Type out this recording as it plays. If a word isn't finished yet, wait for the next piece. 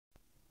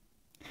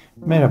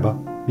Merhaba,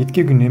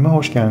 bitki günlüğüme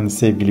hoş geldiniz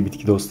sevgili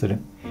bitki dostları.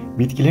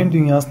 Bitkilerin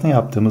dünyasına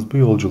yaptığımız bu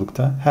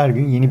yolculukta her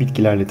gün yeni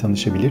bitkilerle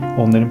tanışabilir,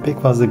 onların pek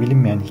fazla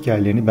bilinmeyen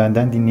hikayelerini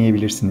benden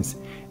dinleyebilirsiniz.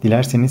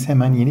 Dilerseniz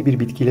hemen yeni bir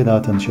bitkiyle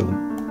daha tanışalım.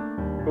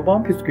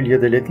 Çobanpüskülü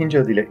ya da Latince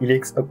adıyla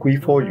Ilex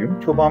aquifolium,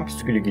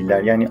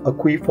 çobanpüskülügiller yani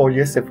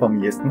Aquifoliaceae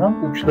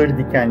familyasından uçları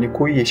dikenli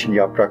koyu yeşil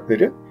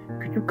yaprakları,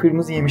 küçük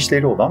kırmızı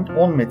yemişleri olan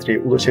 10 metreye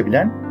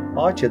ulaşabilen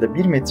ağaç ya da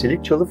 1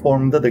 metrelik çalı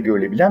formunda da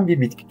görülebilen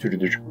bir bitki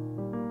türüdür.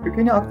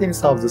 Kökeni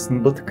Akdeniz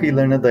havzasının batı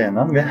kıyılarına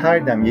dayanan ve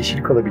her dem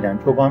yeşil kalabilen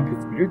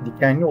çobanpüskülü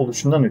dikenli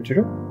oluşundan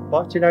ötürü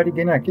bahçelerde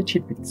genellikle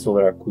çift bitkisi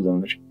olarak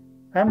kullanılır.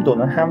 Hem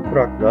dona hem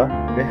kuraklığa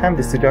ve hem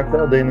de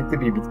sıcaklığa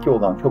dayanıklı bir bitki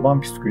olan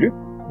çobanpüskülü,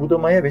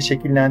 budamaya ve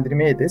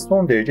şekillendirmeye de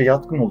son derece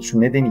yatkın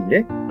oluşu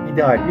nedeniyle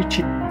ideal bir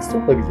çift bitkisi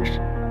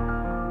olabilir.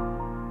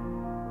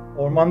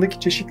 Ormandaki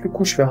çeşitli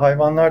kuş ve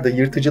hayvanlar da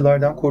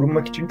yırtıcılardan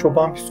korunmak için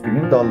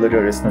çobanpüskülünün dalları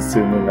arasına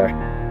sığınırlar.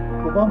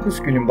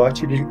 Çobanpüskülün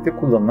bahçecilikte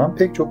kullanılan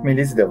pek çok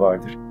melezi de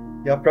vardır.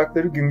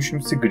 Yaprakları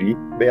gümüşümsü gri,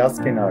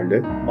 beyaz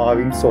kenarlı,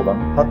 mavimsi olan,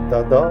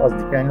 hatta daha az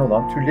dikenli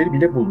olan türleri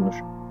bile bulunur.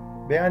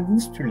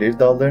 Beğendiğiniz türleri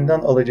dallarından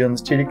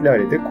alacağınız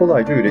çeliklerle de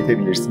kolayca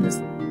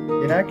üretebilirsiniz.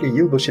 Genellikle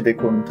yılbaşı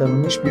dekorunun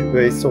tanınmış bir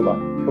öğesi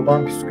olan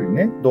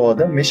çobanpüskülüne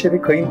doğada meşe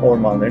ve kayın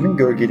ormanlarının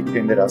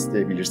gölgeliklerinde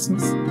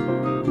rastlayabilirsiniz.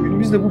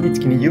 Günümüzde bu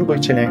bitkinin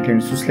yılbaşı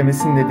çelenklerini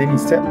süslemesinin nedeni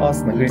ise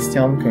aslında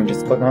Hristiyanlık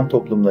öncesi pagan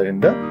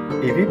toplumlarında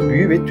evi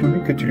büyü ve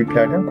türlü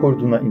kötülüklerden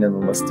koruduğuna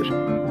inanılmasıdır.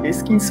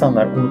 Eski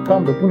insanlar bunu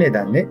tam da bu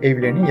nedenle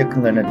evlerinin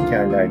yakınlarına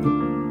dikerlerdi.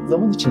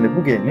 Zaman içinde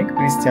bu gelenek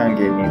Hristiyan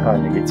geleneği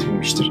haline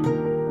getirilmiştir.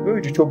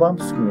 Böylece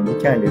çobanpüskülünün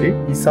dikenleri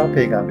İsa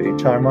peygamberin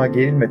çarmıha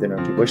gerilmeden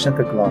önce başına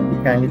takılan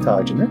dikenli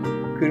tacını,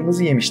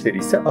 kırmızı yemişleri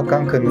ise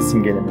akan kanını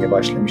simgelemeye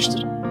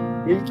başlamıştır.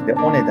 Belki de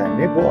o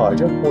nedenle bu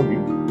ağaca holy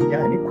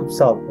yani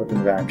kutsal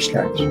adını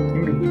vermişlerdir.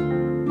 Kim bilir?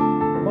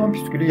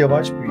 Çobanpüskülü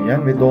yavaş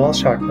büyüyen ve doğal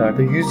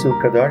şartlarda 100 yıl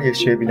kadar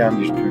yaşayabilen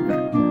bir türdür.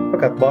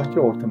 Fakat bahçe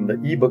ortamında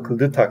iyi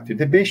bakıldığı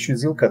takdirde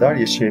 500 yıl kadar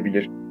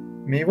yaşayabilir.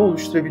 Meyve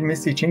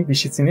oluşturabilmesi için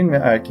dişisinin ve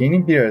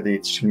erkeğinin bir arada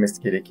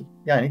yetiştirilmesi gerekir.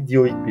 Yani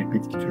dioik bir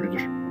bitki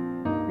türüdür.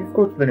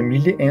 İskoçların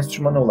milli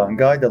enstrümanı olan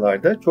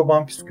gaydalarda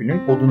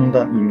çobanpüskülün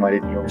odunundan imal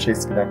ediliyormuş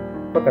eskiden.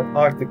 Fakat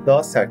artık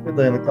daha sert ve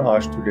dayanıklı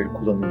ağaç türleri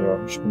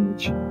kullanılıyormuş bunun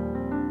için.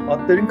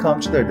 Atların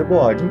kamçıları da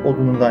bu ağacın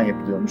odunundan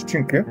yapılıyormuş.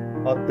 Çünkü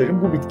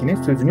atların bu bitkinin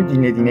sözünü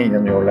dinlediğine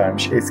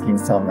inanıyorlarmış eski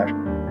insanlar.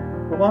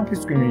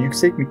 Çobanpüskülünün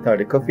yüksek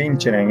miktarda kafein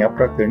içeren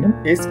yapraklarının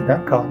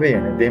eskiden kahve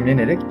yerine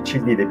demlenerek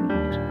içildiği de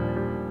bilinir.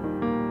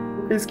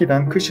 Çok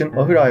eskiden kışın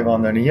ahır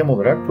hayvanlarına yem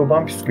olarak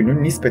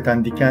çobanpüskülünün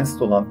nispeten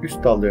dikensiz olan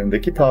üst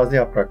dallarındaki taze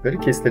yaprakları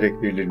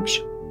kesilerek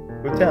verilirmiş.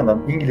 Öte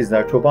yandan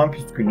İngilizler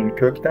çobanpüskülünün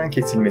kökten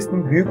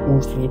kesilmesinin büyük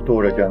uğursuzluk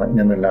doğuracağına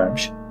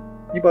inanırlarmış.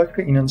 Bir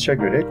başka inanışa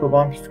göre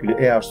çobanpüskülü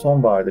eğer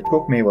sonbaharda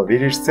çok meyve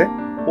verirse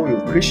o yıl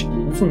kış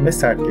uzun ve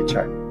sert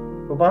geçer.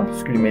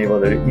 Çobanpüskülü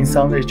meyveleri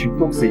insanlar için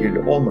çok zehirli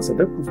olmasa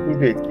da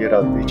kusturucu etki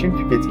yarattığı için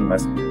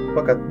tüketilmez.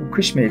 Fakat bu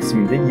kış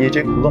mevsiminde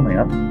yiyecek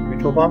bulamayan ve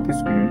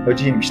çobanpüskülünün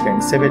acı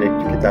yemişlerini severek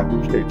tüketen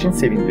kuşlar için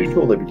sevindirici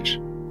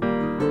olabilir.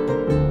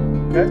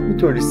 Kelt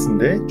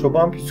mitolojisinde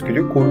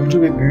çobanpüskülü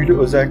koruyucu ve büyülü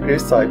özelliklere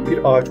sahip bir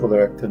ağaç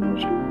olarak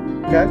tanınır.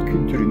 Kelt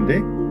kültüründe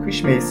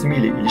kış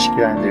mevsimiyle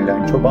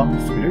ilişkilendirilen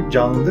çobanpüskülü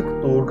canlılık,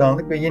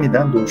 doğurganlık ve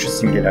yeniden doğuşu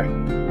simgeler.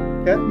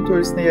 Kelt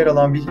mitolojisinde yer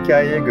alan bir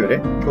hikayeye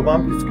göre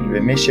çobanpüskülü ve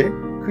meşe,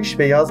 kış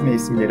ve yaz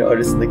mevsimleri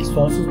arasındaki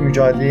sonsuz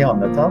mücadeleyi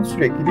anlatan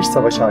sürekli bir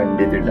savaş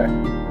halindedirler.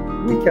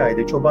 Bu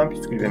hikayede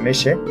çobanpüskülü ve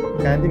meşe,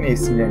 kendi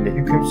mevsimlerinde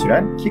hüküm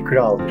süren iki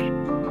kraldır.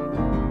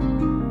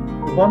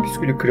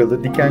 Çobanpüskülü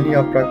kralı dikenli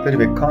yaprakları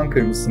ve kan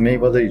kırmızı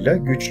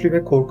meyveleriyle güçlü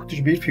ve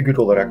korkutucu bir figür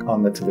olarak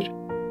anlatılır.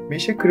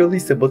 Meşe kralı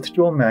ise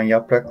batıcı olmayan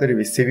yaprakları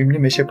ve sevimli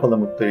meşe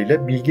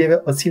palamutlarıyla bilge ve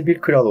asil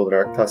bir kral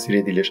olarak tasvir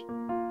edilir.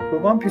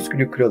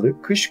 Çobanpüskülü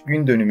kralı kış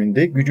gün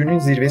dönümünde gücünün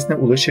zirvesine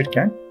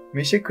ulaşırken,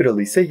 meşe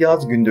kralı ise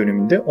yaz gün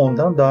dönümünde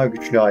ondan daha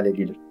güçlü hale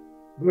gelir.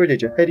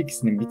 Böylece her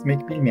ikisinin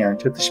bitmek bilmeyen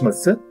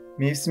çatışması,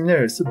 mevsimler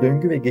arası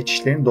döngü ve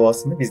geçişlerin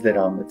doğasını bizlere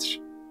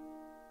anlatır.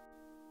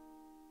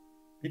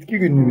 Bitki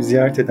günlüğümü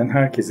ziyaret eden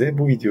herkese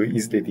bu videoyu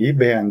izlediği,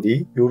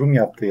 beğendiği, yorum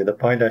yaptığı ya da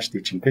paylaştığı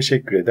için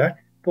teşekkür eder,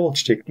 bol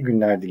çiçekli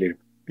günler dilerim.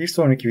 Bir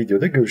sonraki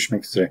videoda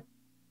görüşmek üzere.